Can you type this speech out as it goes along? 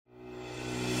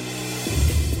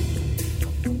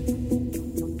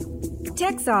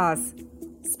TechZaws,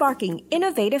 sparking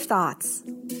innovative thoughts.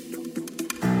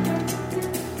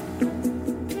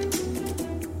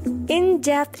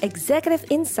 In-depth executive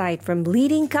insight from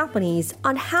leading companies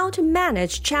on how to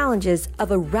manage challenges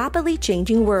of a rapidly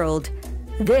changing world.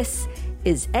 This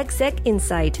is Exec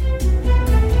Insight.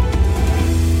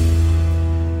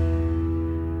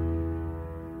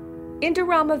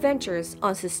 Indorama Ventures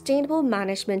on sustainable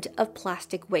management of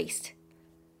plastic waste.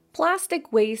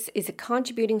 Plastic waste is a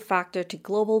contributing factor to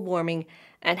global warming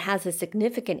and has a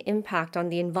significant impact on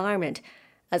the environment.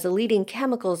 As a leading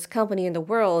chemicals company in the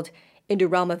world,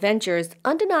 Indorama Ventures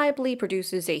undeniably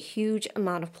produces a huge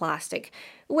amount of plastic,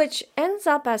 which ends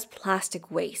up as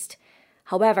plastic waste.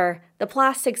 However, the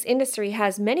plastics industry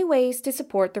has many ways to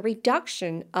support the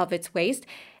reduction of its waste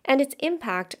and its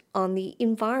impact on the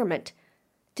environment.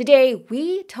 Today,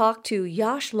 we talk to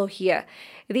Yash Lohia,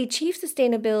 the Chief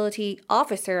Sustainability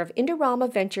Officer of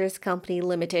Indorama Ventures Company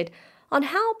Limited, on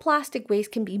how plastic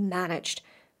waste can be managed.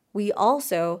 We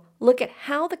also look at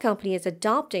how the company is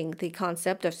adopting the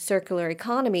concept of circular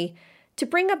economy to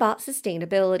bring about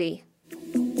sustainability.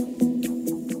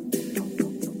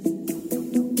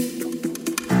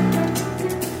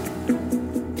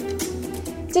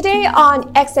 Today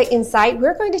on Exec Insight,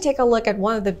 we're going to take a look at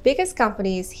one of the biggest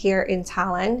companies here in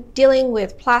Thailand dealing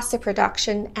with plastic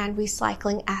production and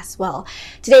recycling as well.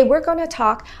 Today, we're going to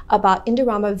talk about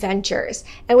Indorama Ventures.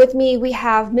 And with me, we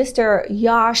have Mr.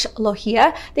 Yash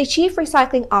Lohia, the Chief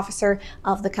Recycling Officer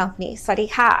of the company. Sawasdee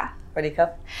ka.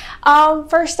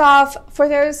 First off, for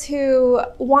those who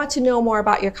want to know more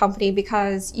about your company,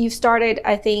 because you started,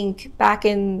 I think, back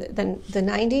in the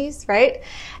 90s, right?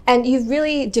 And you've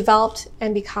really developed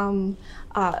and become,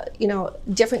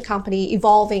 different company,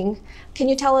 evolving. Can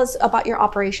you tell us about your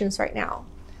operations right now?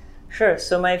 Sure.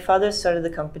 So my father started the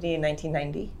company in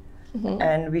 1990,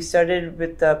 and we started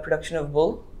with the production of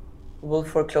wool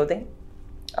for clothing.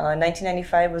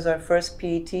 1995 was our first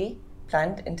PET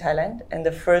plant in Thailand and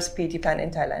the first PET plant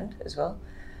in Thailand as well.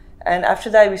 And after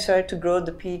that, we started to grow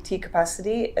the PET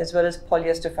capacity as well as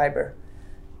polyester fiber.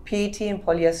 PET and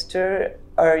polyester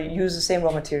use the same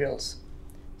raw materials.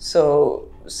 So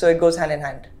it goes hand in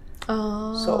hand.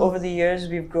 Oh. So over the years,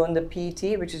 we've grown the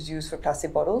PET, which is used for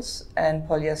plastic bottles, and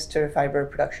polyester fiber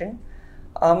production.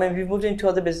 And we've moved into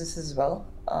other businesses as well.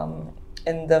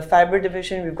 In the fiber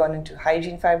division, we've gone into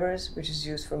hygiene fibers, which is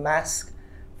used for masks,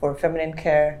 for feminine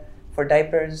care, for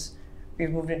diapers.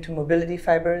 We've moved into mobility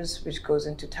fibers, which goes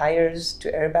into tires,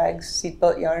 to airbags,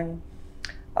 seatbelt yarn,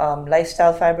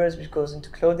 lifestyle fibers, which goes into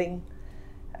clothing,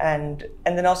 and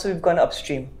then also we've gone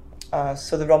upstream,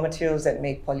 so the raw materials that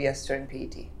make polyester and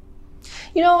PET.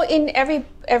 You know, in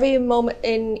every moment,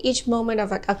 in each moment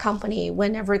of a company,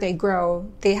 whenever they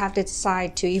grow, they have to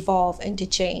decide to evolve and to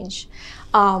change.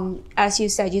 As you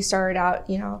said, you started out,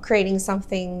 creating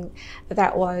something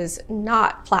that was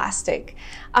not plastic.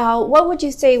 What would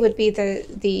you say would be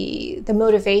the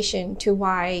motivation to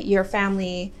why your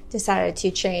family decided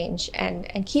to change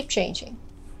and keep changing?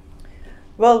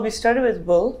 Well, we started with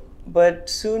wool, but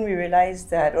soon we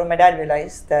realized that, or my dad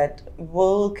realized that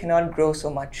wool cannot grow so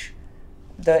much.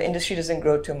 The industry doesn't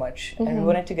grow too much, and we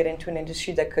wanted to get into an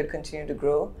industry that could continue to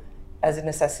grow as a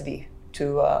necessity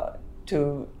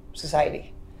to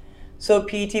society. So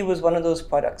PET was one of those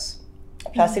products.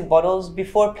 Plastic bottles,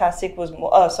 before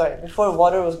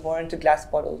water was more into glass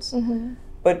bottles.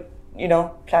 But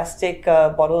plastic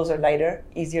bottles are lighter,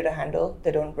 easier to handle,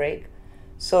 they don't break.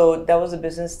 So that was a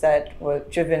business that was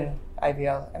driven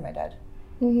IVL and my dad.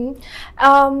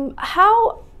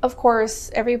 How, of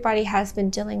course, everybody has been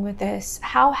dealing with this.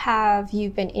 How have you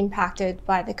been impacted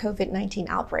by the COVID-19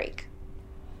 outbreak?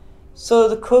 So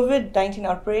the COVID-19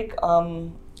 outbreak,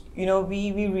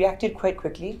 we reacted quite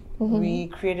quickly. We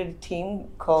created a team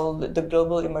called the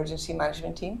Global Emergency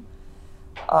Management Team.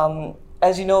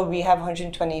 As you know, we have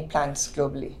 120 plants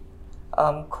globally,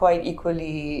 quite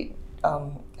equally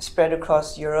spread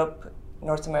across Europe,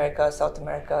 North America, South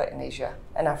America, and Asia,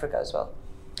 and Africa as well.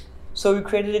 So we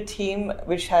created a team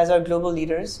which has our global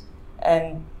leaders,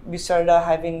 and we started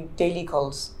having daily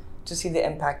calls to see the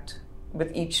impact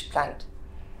with each plant.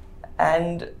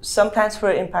 And some plants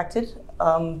were impacted,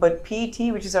 but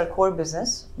PET, which is our core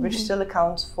business, which still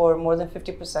accounts for more than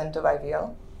 50% of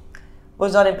IVL,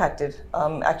 was not impacted.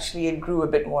 Actually, it grew a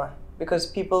bit more because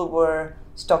people were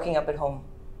stocking up at home,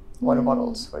 water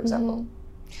bottles, for example.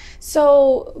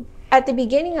 So at the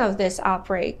beginning of this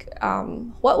outbreak,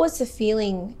 what was the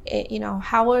feeling,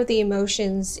 how were the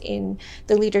emotions in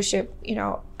the leadership,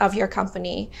 of your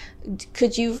company?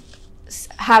 Could you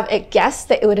have it guessed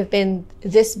that it would have been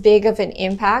this big of an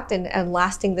impact and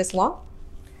lasting this long?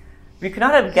 We could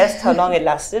not have guessed how long it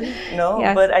lasted,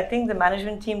 Yes. but I think the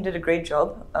management team did a great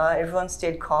job. Everyone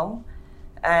stayed calm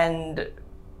and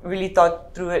really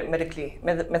thought through it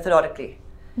methodically.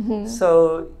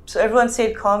 So everyone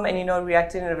stayed calm and,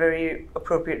 reacted in a very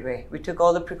appropriate way. We took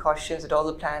all the precautions at all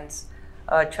the plants,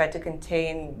 tried to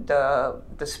contain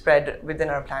the spread within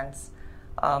our plants.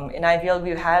 In IVL,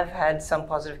 we have had some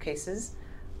positive cases,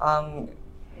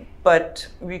 but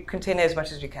we contain it as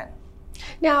much as we can.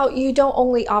 Now, you don't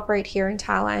only operate here in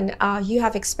Thailand, you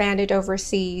have expanded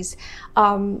overseas.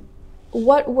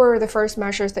 What were the first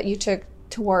measures that you took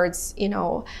towards,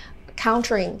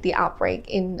 countering the outbreak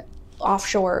in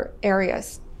offshore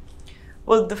areas?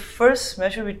 Well, the first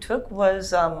measure we took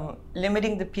was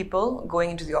limiting the people going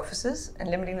into the offices and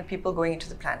limiting the people going into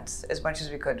the plants as much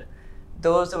as we could.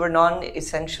 Those that were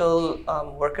non-essential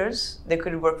workers, they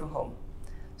could work from home.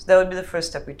 So that would be the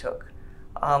first step we took.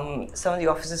 Some of the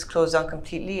offices closed down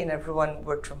completely and everyone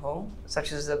worked from home,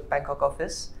 such as the Bangkok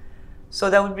office. So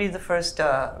that would be the first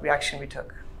reaction we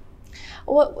took.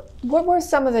 What were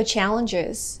some of the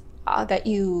challenges that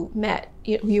you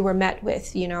were met with,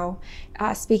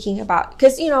 speaking about,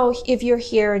 because, if you're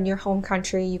here in your home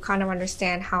country, you kind of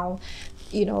understand how,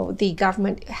 the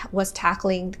government was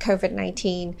tackling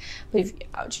COVID-19, but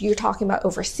if you're talking about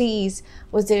overseas,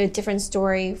 was it a different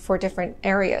story for different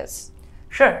areas?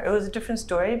 Sure, it was a different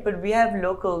story, but we have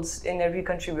locals in every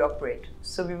country we operate.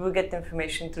 So we will get the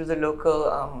information through the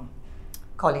local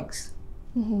colleagues.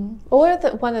 What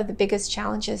are one of the biggest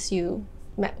challenges you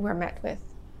were met with?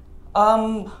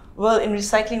 Well, in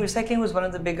recycling was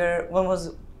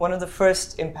one of the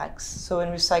first impacts. So in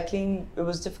recycling, it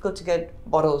was difficult to get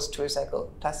bottles to recycle,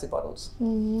 plastic bottles.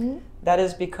 That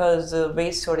is because the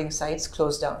waste sorting sites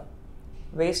closed down.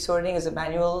 Waste sorting is a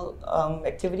manual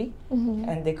activity,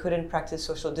 and they couldn't practice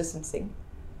social distancing.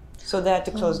 So they had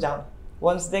to close down.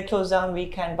 Once they closed down, we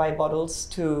can't buy bottles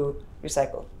to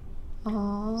recycle.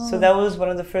 So that was one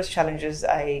of the first challenges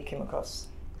I came across.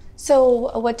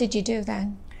 So what did you do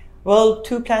then? Well,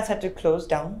 2 plants had to close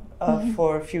down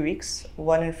for a few weeks,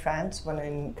 one in France, one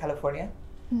in California.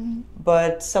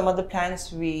 But some other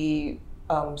plants, we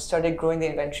started growing the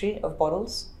inventory of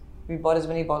bottles. We bought as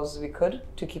many bottles as we could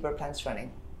to keep our plants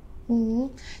running.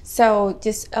 So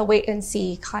just a wait and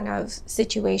see kind of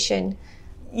situation.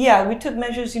 Yeah, we took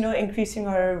measures, increasing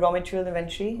our raw material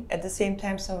inventory. At the same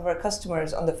time, some of our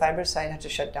customers on the fiber side had to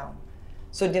shut down.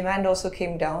 So demand also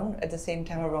came down. At the same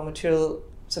time, our raw material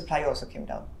supply also came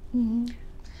down.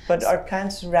 But our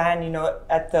plants ran,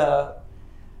 to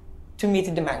meet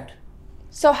the demand.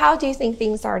 So how do you think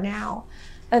things are now?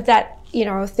 That,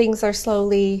 things are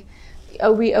slowly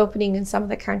reopening in some of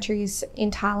the countries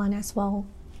in Thailand as well.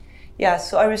 Yeah,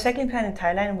 so our recycling plant in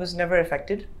Thailand was never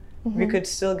affected. We could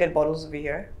still get bottles over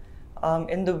here.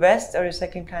 In the West, our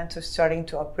recycling plants are starting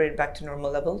to operate back to normal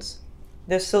levels.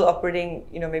 They're still operating,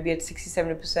 maybe at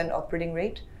 60-70% operating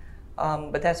rate,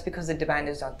 but that's because the demand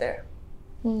is not there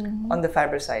on the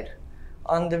fiber side.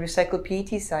 On the recycled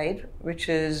PET side, which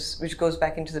goes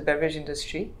back into the beverage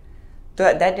industry,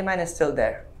 that demand is still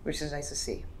there, which is nice to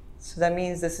see. So that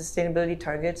means the sustainability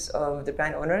targets of the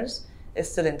brand owners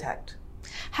is still intact.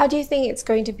 How do you think it's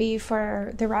going to be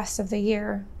for the rest of the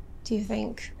year, do you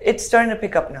think? It's starting to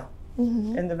pick up now.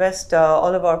 In the West,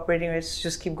 all of our operating rates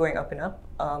just keep going up and up.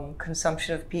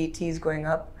 Consumption of PET is going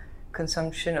up.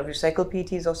 Consumption of recycled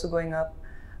PET is also going up.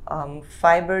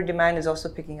 Fiber demand is also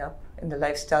picking up in the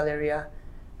lifestyle area.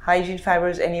 Hygiene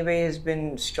fibers anyway has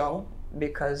been strong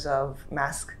because of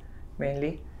mask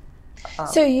mainly.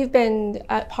 So you've been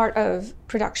a part of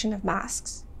production of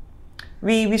masks?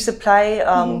 We supply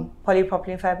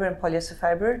polypropylene fiber and polyester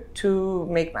fiber to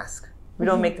make masks. We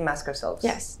don't make the mask ourselves.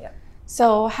 Yes. Yeah.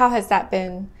 So how has that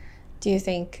been, do you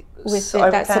think, with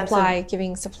that supply,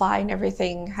 giving supply and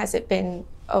everything? Has it been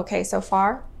okay so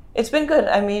far? It's been good.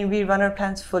 I mean, we run our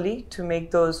plants fully to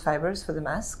make those fibers for the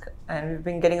mask, and we've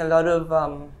been getting a lot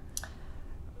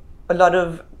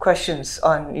of questions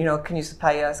on, can you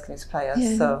supply us? Can you supply us?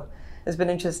 Yeah. So it's been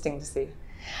interesting to see.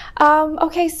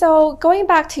 Okay, so going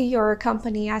back to your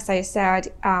company, as I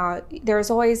said, there's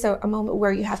always a moment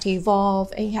where you have to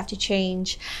evolve and you have to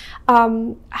change.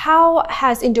 How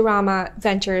has Indorama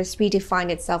Ventures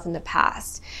redefined itself in the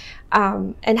past?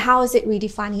 And how is it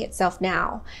redefining itself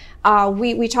now?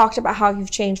 We talked about how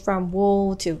you've changed from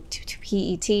wool to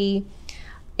PET.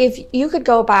 If you could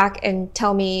go back and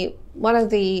tell me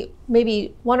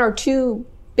maybe one or two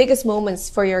biggest moments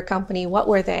for your company, what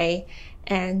were they?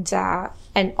 And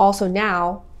also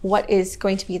now, what is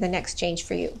going to be the next change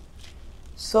for you?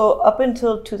 So up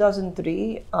until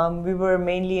 2003, we were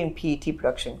mainly in PET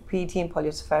production, PET and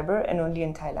polyester fiber, and only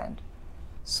in Thailand.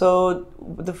 So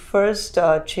the first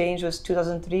change was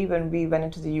 2003 when we went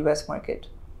into the US market.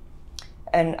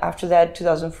 And after that,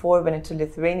 2004 went into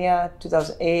Lithuania,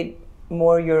 2008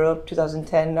 more Europe,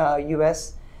 2010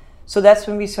 US. So that's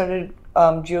when we started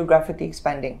geographically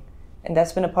expanding. And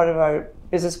that's been a part of our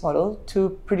business model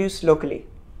to produce locally.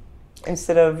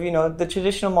 Instead of, the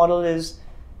traditional model is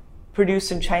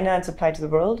produce in China and supply to the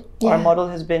world. Yeah. Our model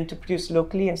has been to produce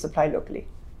locally and supply locally.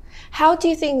 How do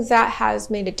you think that has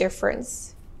made a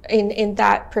difference in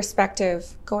that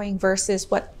perspective going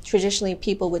versus what traditionally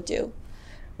people would do?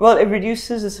 Well, it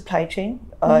reduces the supply chain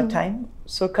time,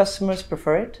 so customers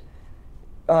prefer it.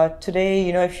 Today,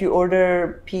 if you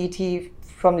order PET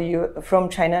from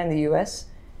China and the US,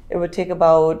 it would take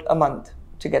about a month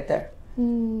to get there.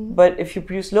 But if you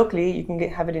produce locally, you can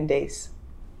have it in days.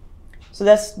 So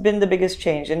that's been the biggest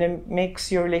change, and it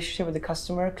makes your relationship with the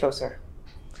customer closer.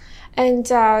 And,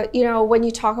 when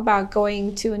you talk about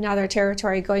going to another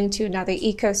territory, going to another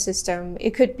ecosystem,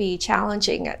 it could be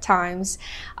challenging at times.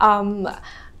 It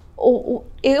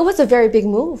was a very big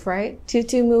move, right?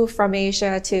 To move from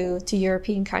Asia to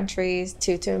European countries,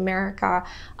 to America.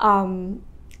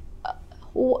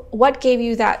 What gave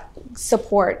you that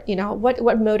support?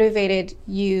 What motivated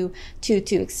you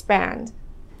to expand?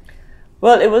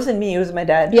 Well, it wasn't me, it was my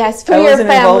dad. Yes, for your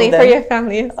family.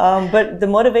 But the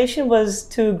motivation was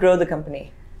to grow the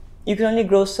company. You can only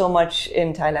grow so much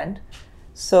in Thailand.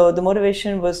 So the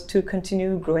motivation was to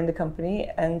continue growing the company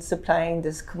and supplying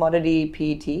this commodity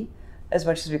PET as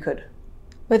much as we could.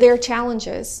 But there are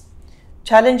challenges.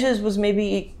 Challenges was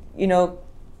maybe,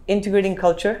 integrating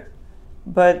culture,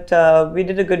 but we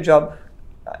did a good job.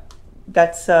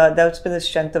 That's been the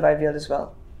strength of IVL as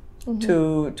well.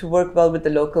 To work well with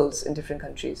the locals in different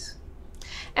countries.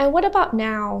 And what about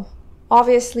now?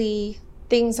 Obviously,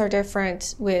 things are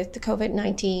different with the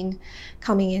COVID-19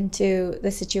 coming into the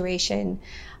situation.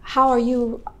 How are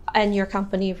you and your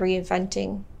company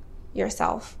reinventing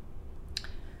yourself?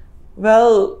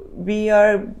 Well, we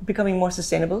are becoming more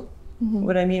sustainable.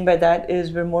 What I mean by that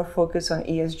is we're more focused on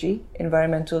ESG,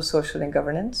 environmental, social, and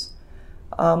governance.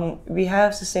 We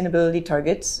have sustainability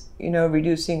targets,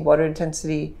 reducing water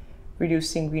intensity,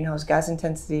 reducing greenhouse gas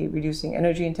intensity, reducing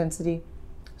energy intensity.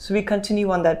 So we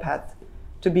continue on that path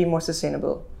to be more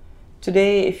sustainable.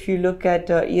 Today, if you look at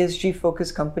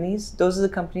ESG-focused companies, those are the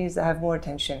companies that have more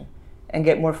attention and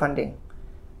get more funding.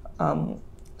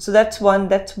 So that's one.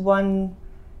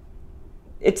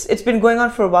 It's been going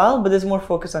on for a while, but there's more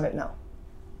focus on it now.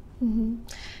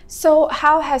 So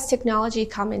how has technology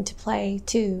come into play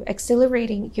to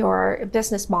accelerating your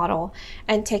business model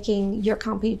and taking your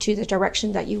company to the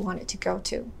direction that you want it to go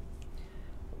to?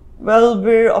 Well,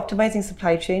 we're optimizing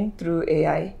supply chain through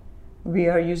AI. We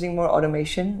are using more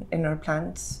automation in our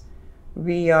plants.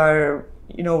 We are,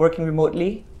 working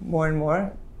remotely more and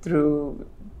more through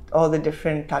all the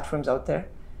different platforms out there.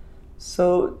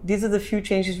 So these are the few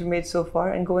changes we made so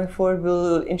far, and going forward,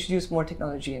 we'll introduce more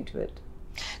technology into it.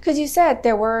 Because you said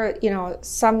there were,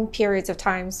 some periods of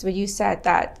times where you said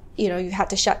that, you had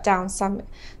to shut down some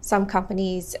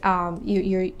companies.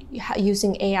 You're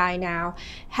using AI now.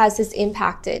 Has this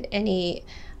impacted anything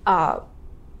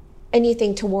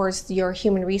towards your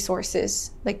human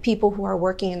resources, like people who are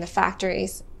working in the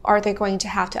factories? Are they going to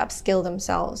have to upskill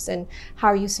themselves, and how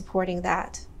are you supporting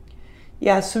that?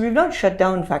 Yeah, so we've not shut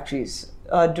down factories.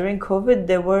 During COVID,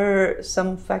 there were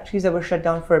some factories that were shut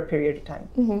down for a period of time,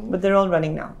 but they're all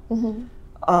running now.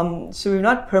 So we've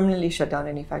not permanently shut down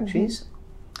any factories.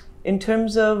 In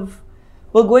terms of,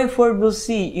 going forward, we'll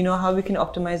see, how we can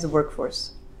optimize the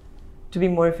workforce to be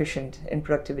more efficient in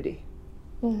productivity.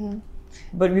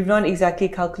 But we've not exactly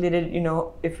calculated,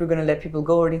 if we're going to let people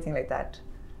go or anything like that.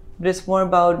 But it's more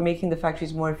about making the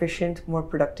factories more efficient, more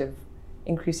productive,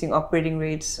 increasing operating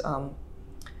rates.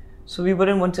 So we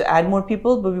wouldn't want to add more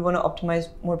people, but we want to optimize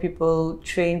more people,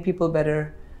 train people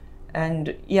better,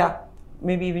 and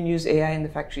maybe even use AI in the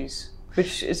factories,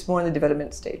 which is more in the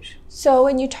development stage. So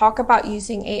when you talk about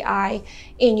using AI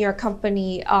in your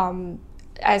company,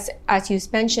 as you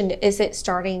mentioned, is it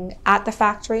starting at the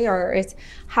factory, or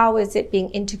how is it being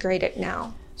integrated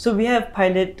now? So we have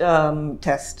pilot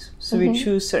tests. So we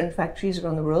choose certain factories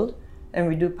around the world, and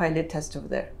we do pilot tests over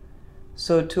there.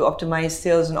 So to optimize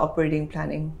sales and operations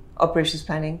planning,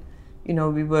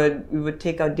 we would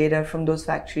take out data from those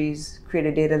factories, create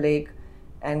a data lake,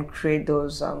 and create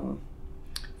those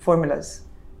formulas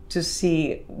to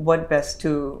see how best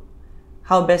to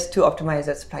optimize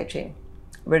that supply chain,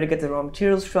 where to get the raw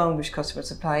materials from, which customer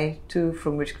supply to,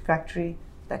 from which factory,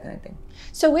 that kind of thing.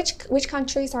 So which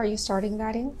countries are you starting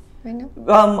that in right now?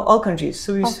 All countries.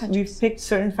 So we've picked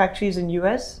certain factories in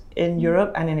US, in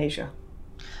Europe, and in Asia.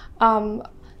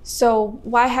 So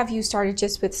why have you started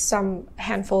just with some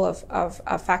handful of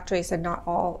factories and not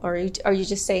all? Or are you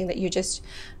just saying that you're just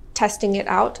testing it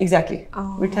out? Exactly.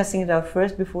 Oh. We're testing it out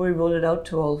first before we roll it out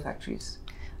to all factories.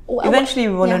 Well, Eventually,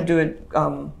 we want to do it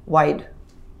wide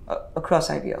across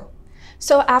IVL.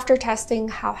 So after testing,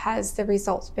 how has the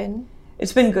results been?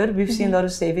 It's been good. We've seen a lot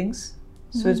of savings.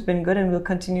 So it's been good, and we'll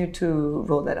continue to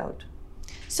roll that out.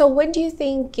 So when do you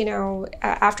think,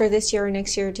 after this year or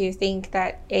next year, do you think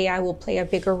that AI will play a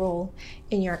bigger role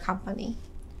in your company?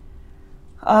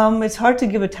 It's hard to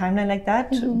give a timeline like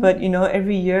that, but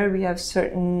every year we have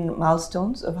certain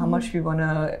milestones of how much we want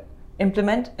to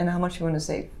implement and how much we want to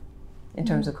save in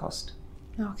terms of cost.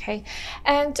 Okay.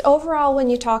 And overall, when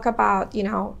you talk about,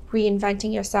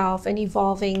 reinventing yourself and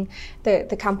evolving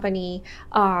the company,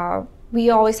 we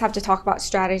always have to talk about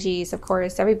strategies. Of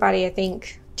course, everybody, I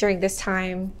think, during this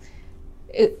time,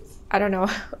 I don't know,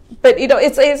 but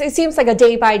it seems like a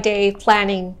day-by-day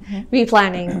planning,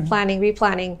 replanning, planning,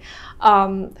 replanning.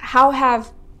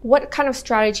 What kind of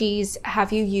strategies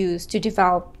have you used to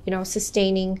develop,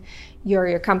 sustaining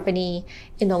your company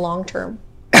in the long term?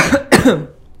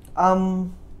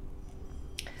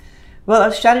 Well,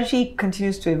 our strategy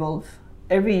continues to evolve.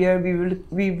 Every year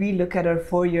we relook at our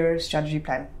 4-year strategy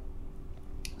plan.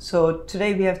 So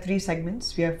today we have 3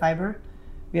 segments. We have fiber,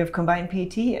 we have combined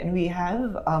PET, and we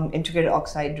have integrated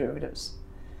oxide derivatives.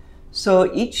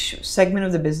 So each segment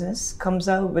of the business comes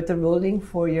out with a rolling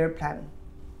 4-year plan.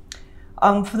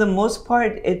 For the most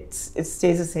part, it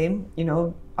stays the same.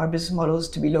 Our business model is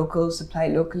to be local, supply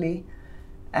locally,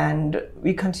 and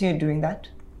we continue doing that.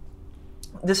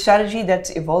 The strategy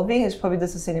that's evolving is probably the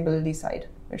sustainability side,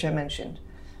 which I mentioned.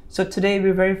 So today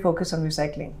we're very focused on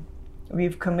recycling.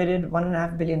 We've committed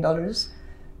 $1.5 billion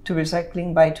to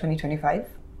recycling by 2025.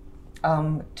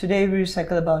 Today we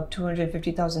recycle about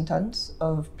 250,000 tons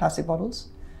of plastic bottles.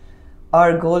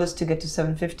 Our goal is to get to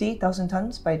 750,000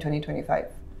 tons by 2025.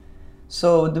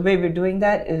 So the way we're doing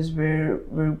that is we're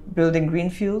building green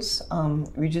fuels.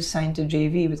 We just signed a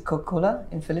JV with Coca-Cola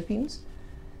in Philippines.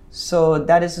 So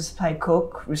that is to supply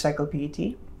Coke recycled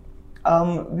PET.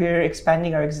 We're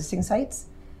expanding our existing sites,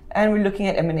 and we're looking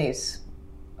at M&As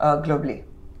globally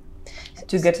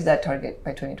to get to that target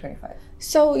by 2025.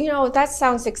 So, that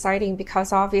sounds exciting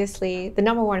because obviously the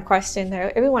number one question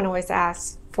that everyone always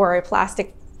asks for a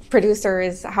plastic producer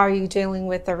is, how are you dealing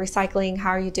with the recycling?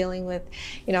 How are you dealing with,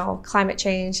 climate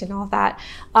change and all that?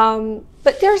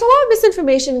 But there's a lot of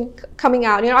misinformation coming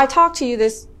out. I talked to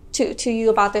you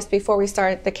about this before we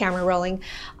started the camera rolling.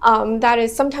 That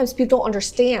is, sometimes people don't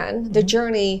understand the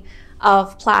journey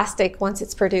of plastic once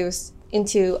it's produced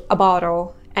into a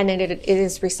bottle and then it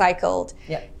is recycled.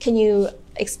 Yeah. Can you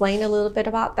explain a little bit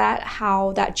about that,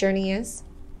 how that journey is?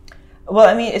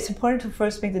 Well, it's important to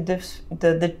first make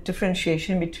the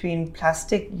differentiation between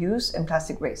plastic use and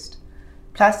plastic waste.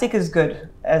 Plastic is good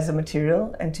as a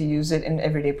material and to use it in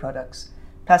everyday products.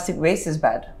 Plastic waste is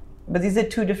bad. But these are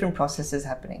 2 different processes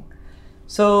happening.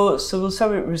 So we'll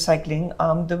start with recycling.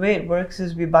 The way it works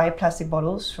is we buy plastic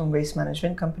bottles from waste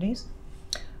management companies.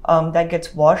 That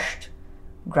gets washed,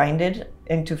 grinded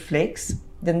into flakes,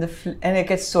 and it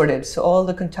gets sorted. So all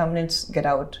the contaminants get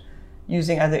out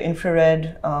using either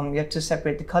infrared. You have to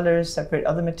separate the colors, separate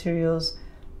other materials,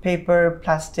 paper,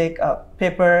 plastic,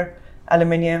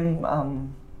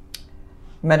 aluminum,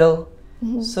 metal.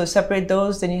 So separate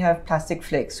those, then you have plastic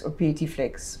flakes or PET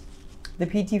flakes. The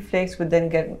PET flakes would then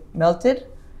get melted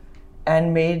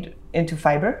and made into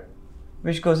fiber,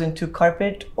 which goes into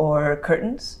carpet or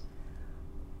curtains.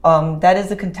 That is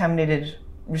the contaminated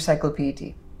recycled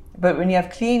PET. But when you have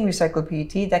clean recycled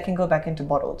PET, that can go back into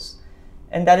bottles.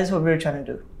 And that is what we're trying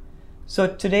to do. So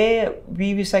today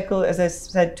we recycle, as I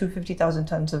said, 250,000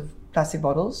 tons of plastic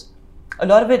bottles. A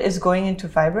lot of it is going into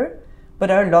fiber, but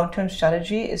our long-term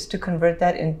strategy is to convert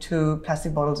that into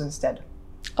plastic bottles instead.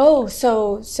 Oh,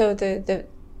 so the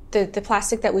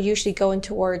plastic that would usually go in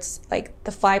towards like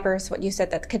the fibers, what you said,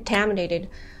 that contaminated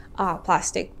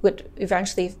plastic would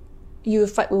eventually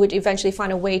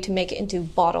find a way to make it into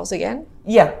bottles again?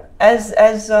 Yeah, as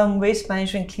waste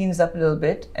management cleans up a little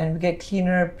bit and we get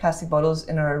cleaner plastic bottles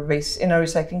in our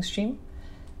recycling stream,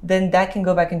 then that can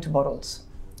go back into bottles.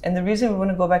 And the reason we want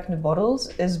to go back into bottles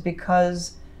is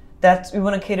because we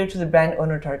want to cater to the brand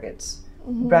owner targets.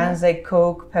 Brands like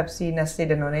Coke, Pepsi, Nestle,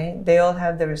 Danone, they all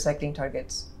have their recycling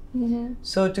targets.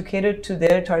 So to cater to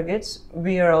their targets,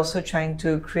 we are also trying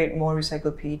to create more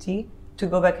recycled PET to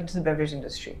go back into the beverage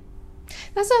industry.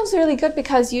 That sounds really good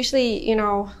because usually,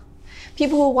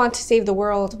 people who want to save the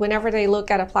world, whenever they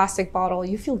look at a plastic bottle,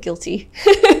 you feel guilty.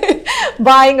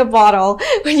 buying a bottle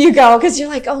when you go, because you're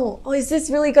like, oh, is this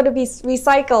really going to be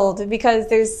recycled? Because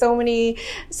there's so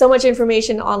much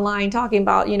information online talking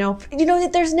about, that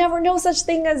there's never no such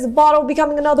thing as a bottle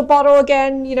becoming another bottle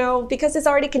again, because it's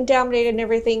already contaminated and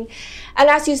everything. And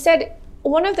as you said,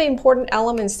 one of the important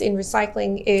elements in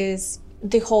recycling is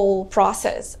the whole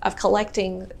process of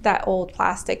collecting that old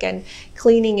plastic and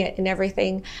cleaning it and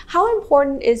everything. How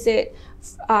important is it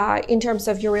in terms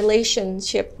of your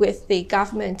relationship with the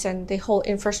government and the whole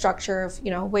infrastructure of,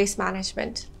 waste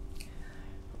management?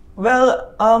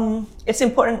 Well, it's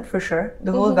important for sure.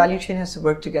 The whole value chain has to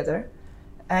work together.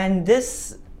 And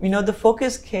this, the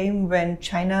focus came when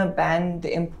China banned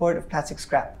the import of plastic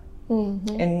scrap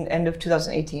in end of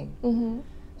 2018.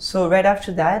 So right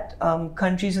after that,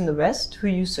 countries in the West who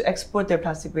used to export their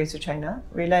plastic waste to China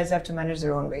realized they have to manage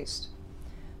their own waste.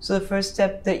 So the first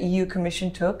step the EU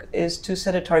Commission took is to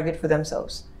set a target for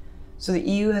themselves. So the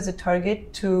EU has a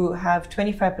target to have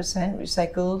 25%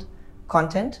 recycled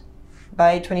content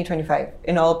by 2025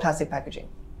 in all plastic packaging.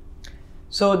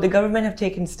 So the government have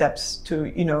taken steps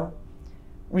to,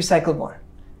 recycle more.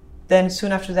 Then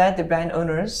soon after that, the brand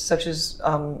owners, such as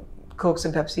Cokes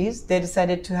and Pepsis, they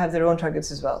decided to have their own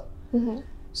targets as well.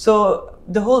 So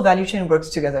the whole value chain works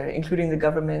together, including the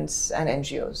governments and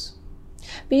NGOs.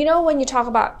 But when you talk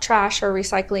about trash or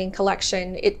recycling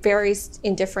collection, it varies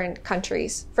in different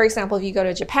countries. For example, if you go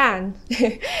to Japan,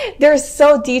 they're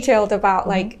so detailed about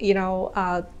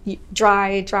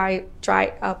dry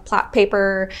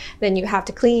paper. Then you have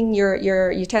to clean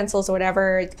your utensils or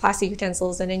whatever, plastic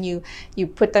utensils, and then you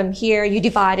put them here. You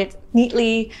divide it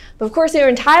neatly. But of course, here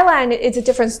in Thailand, it's a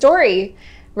different story,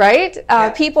 right?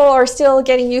 People are still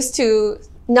getting used to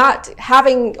not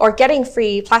having or getting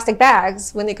free plastic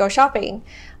bags when they go shopping.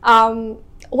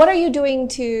 What are you doing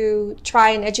to try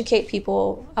and educate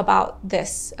people about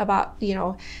this, about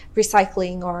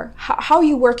recycling, or how are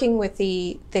you working with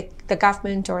the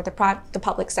government or the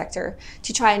public sector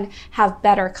to try and have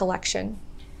better collection?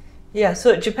 Yeah,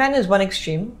 so Japan is one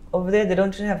extreme. Over there, they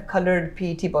don't have colored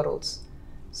PET bottles.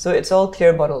 So it's all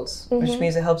clear bottles, which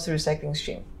means it helps the recycling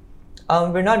stream.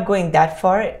 We're not going that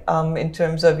far in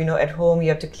terms of, at home you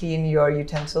have to clean your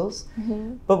utensils.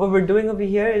 But what we're doing over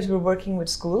here is we're working with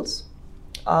schools.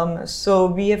 So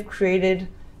we have created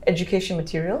education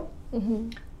material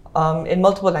in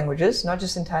multiple languages, not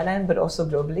just in Thailand, but also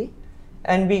globally.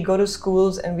 And we go to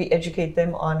schools and we educate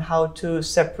them on how to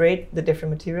separate the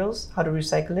different materials, how to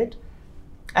recycle it.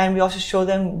 And we also show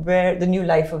them where the new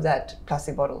life of that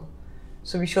plastic bottle.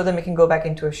 So we show them it can go back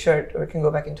into a shirt or it can go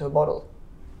back into a bottle.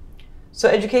 So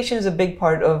education is a big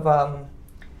part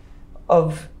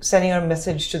of sending our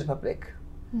message to the public.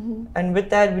 And with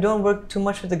that, we don't work too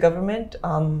much with the government,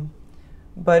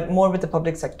 but more with the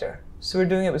public sector. So we're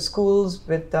doing it with schools,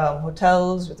 with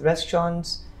hotels, with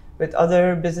restaurants, with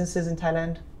other businesses in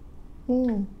Thailand.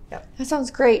 Yeah. That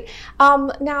sounds great.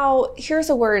 Now, here's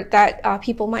a word that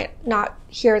people might not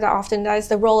hear that often. That is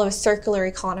the role of a circular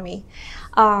economy.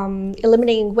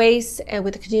 Eliminating waste and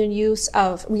with the continued use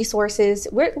of resources.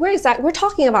 Where is that? We're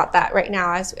talking about that right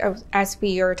now as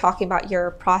we are talking about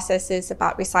your processes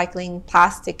about recycling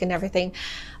plastic and everything.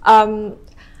 In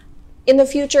the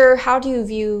future, how do you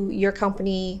view your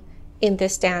company in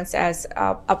this stance as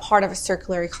a part of a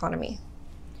circular economy?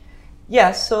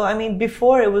 Yeah, so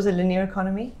before it was a linear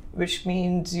economy, which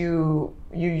means you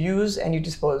use and you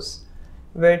dispose,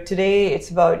 where today it's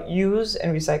about use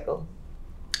and recycle.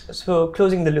 So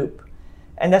closing the loop,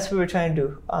 and that's what we're trying to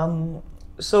do.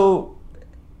 So,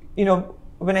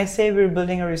 when I say we're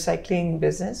building a recycling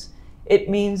business, it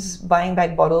means buying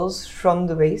back bottles from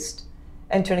the waste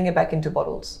and turning it back into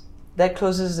bottles. That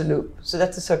closes the loop. So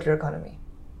that's a circular economy.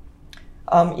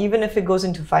 Even if it goes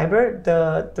into fiber,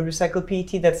 the recycled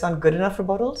PET that's not good enough for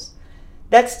bottles,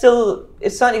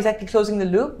 it's not exactly closing the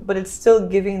loop, but it's still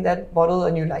giving that bottle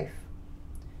a new life.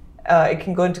 It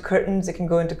can go into curtains, it can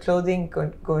go into clothing,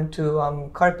 go into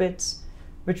carpets,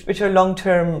 which are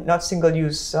long-term, not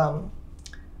single-use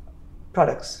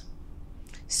products.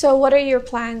 So what are your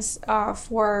plans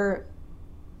for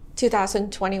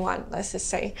 2021, let's just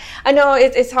say? I know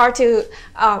it's hard to,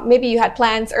 maybe you had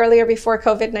plans earlier before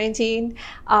COVID-19,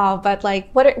 but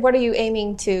what are you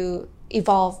aiming to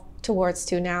evolve towards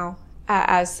to now?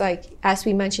 As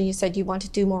we mentioned, you said you want to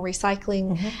do more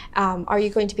recycling. Are you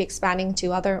going to be expanding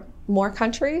to more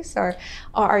countries, or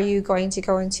are you going to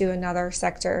go into another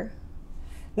sector?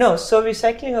 No, so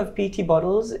recycling of PET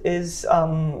bottles is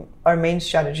our main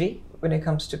strategy when it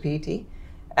comes to PET,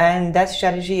 and that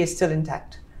strategy is still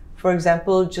intact. For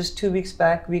example, just 2 weeks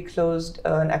back, we closed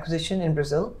an acquisition in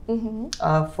Brazil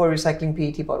for recycling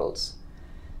PET bottles.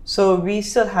 So we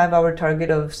still have our target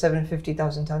of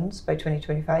 750,000 tons by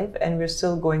 2025, and we're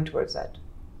still going towards that.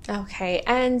 Okay,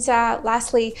 and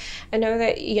lastly, I know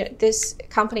that this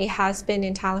company has been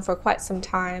in Thailand for quite some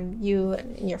time. You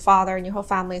and your father and your whole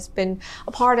family has been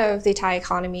a part of the Thai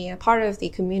economy, a part of the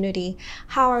community.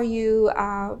 How are you?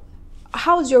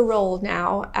 How's your role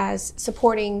now as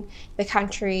supporting the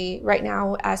country right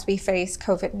now as we face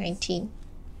COVID-19?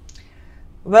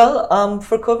 Well,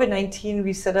 for COVID-19,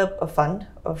 we set up a fund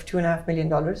of $2.5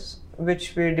 million,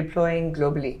 which we're deploying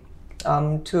globally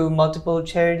to multiple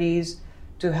charities,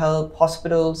 to help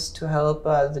hospitals, to help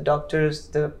the doctors,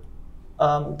 the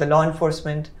law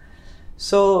enforcement.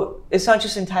 So it's not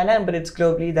just in Thailand, but it's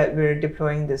globally that we're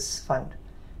deploying this fund.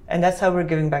 And that's how we're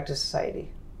giving back to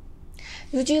society.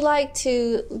 Would you like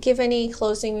to give any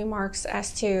closing remarks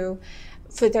as to,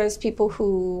 for those people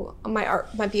who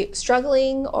might be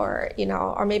struggling, or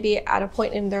or maybe at a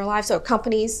point in their lives, or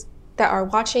companies that are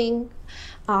watching,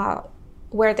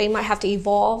 where they might have to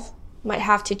evolve, might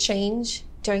have to change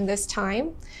during this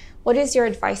time? What is your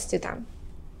advice to them?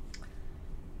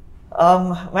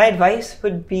 My advice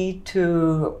would be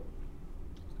to,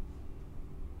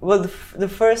 well, the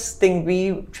first thing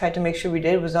we tried to make sure we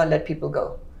did was not let people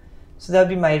go. So that would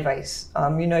be my advice.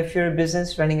 If you're a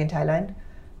business running in Thailand,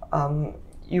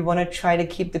 you want to try to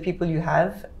keep the people you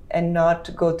have and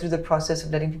not go through the process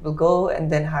of letting people go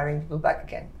and then hiring people back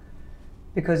again,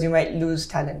 because you might lose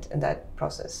talent in that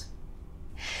process.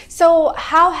 So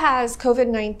how has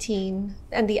COVID-19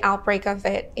 and the outbreak of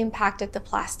it impacted the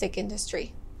plastic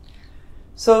industry?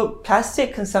 So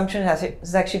plastic consumption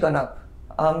has actually gone up.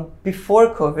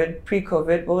 Before COVID,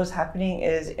 pre-COVID, what was happening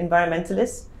is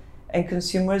environmentalists and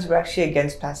consumers were actually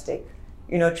against plastic,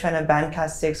 trying to ban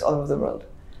plastics all over the world.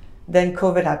 Then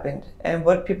COVID happened, and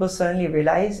what people suddenly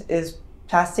realized is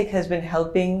plastic has been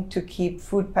helping to keep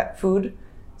food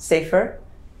safer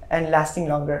and lasting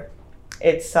longer.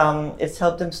 It's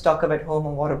helped them stock up at home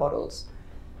on water bottles.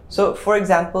 So, for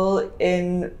example,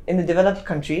 in the developed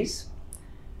countries,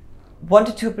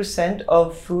 1% to 2%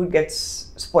 of food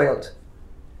gets spoiled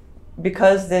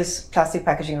because there's plastic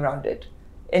packaging around it.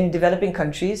 In developing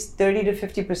countries, 30 to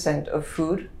 50% of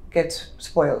food gets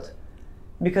spoiled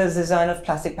because there's not enough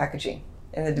plastic packaging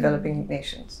in the developing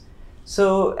nations.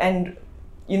 So, and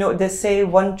they say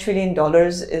 $1 trillion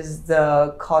is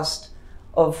the cost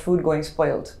of food going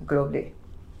spoiled globally.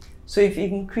 So if you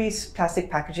increase plastic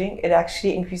packaging, it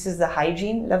actually increases the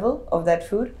hygiene level of that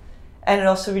food, and it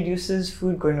also reduces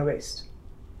food going to waste.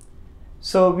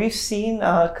 So we've seen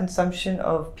consumption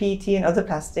of PET and other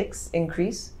plastics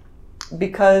increase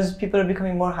because people are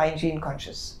becoming more hygiene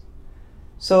conscious.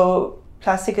 So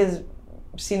plastic has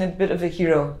seen a bit of a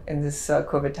hero in this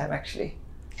COVID time, actually.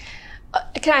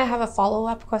 Can I have a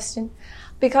follow-up question?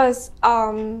 Because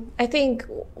I think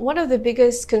one of the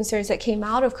biggest concerns that came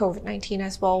out of COVID-19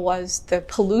 as well was the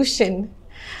pollution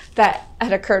that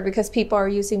had occurred, because people are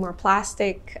using more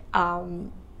plastic,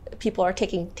 people are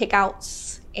taking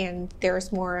takeouts, and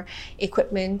there's more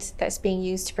equipment that's being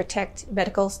used to protect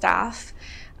medical staff.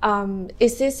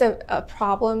 Is this a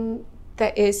problem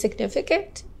that is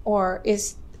significant, or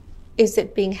is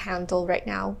it being handled right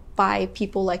now by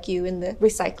people like you in the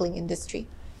recycling industry?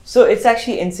 So it's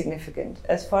actually insignificant.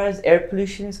 As far as air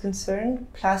pollution is concerned,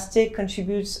 plastic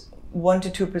contributes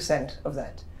 1% to 2% of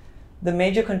that. The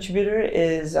major contributor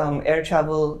is air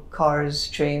travel, cars,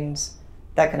 trains,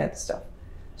 that kind of stuff.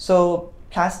 So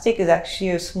plastic is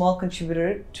actually a small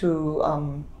contributor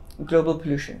to global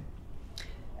pollution.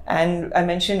 And I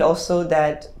mentioned also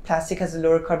that plastic has a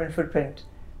lower carbon footprint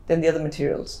than the other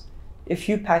materials. If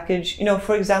you package,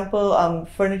 for example,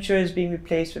 furniture is being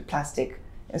replaced with plastic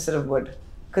instead of wood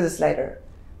because it's lighter.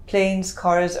 Planes,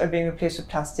 cars are being replaced with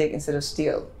plastic instead of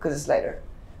steel because it's lighter.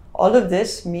 All of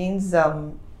this means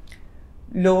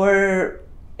lower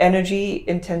energy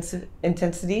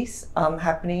intensities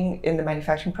happening in the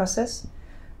manufacturing process,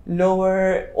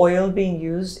 lower oil being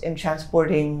used in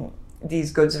transporting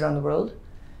these goods around the world.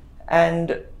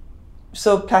 And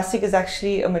so plastic is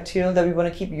actually a material that we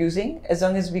want to keep using as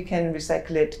long as we can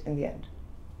recycle it in the end.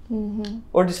 Mm-hmm.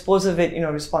 Or dispose of it,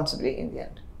 responsibly in the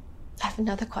end. I have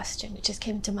another question. It just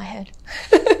came into my head.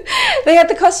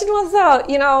 The question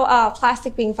was,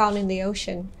 plastic being found in the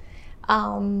ocean.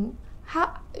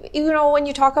 How, when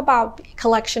you talk about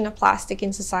collection of plastic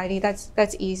in society,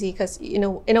 that's easy because,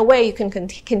 in a way you can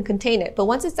contain it. But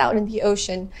once it's out in the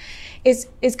ocean,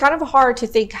 it's kind of hard to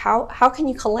think, how can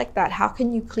you collect that? How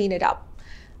can you clean it up?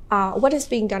 What is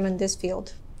being done in this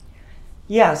field?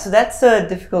 Yeah, so that's a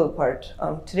difficult part.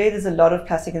 Today there's a lot of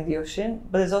plastic in the ocean,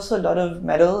 but there's also a lot of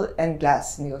metal and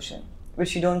glass in the ocean,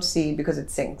 which you don't see because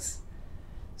it sinks.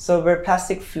 So where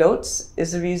plastic floats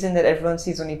is the reason that everyone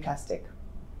sees only plastic.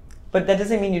 But that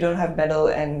doesn't mean you don't have metal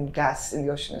and glass in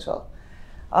the ocean as well.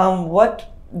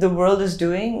 What the world is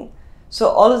doing, so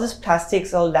all of this plastic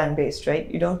is all land-based, right?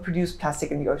 You don't produce plastic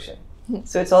in the ocean.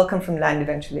 So it's all come from land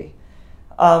eventually.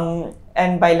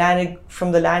 And by land,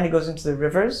 from the land, it goes into the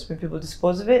rivers when people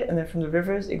dispose of it. And then from the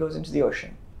rivers, it goes into the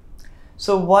ocean.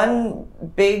 So one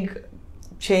big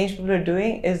change people are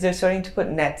doing is they're starting to put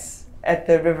nets at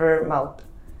the river mouth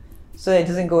so that it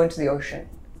doesn't go into the ocean.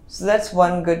 So that's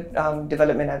one good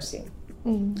development I've seen.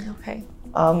 Okay.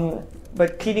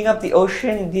 But cleaning up the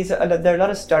ocean, there are a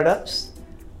lot of startups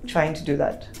trying to do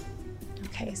that.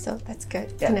 Okay, so that's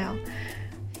good to know.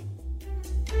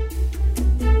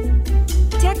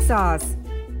 TechSauce,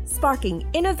 sparking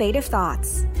innovative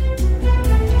thoughts.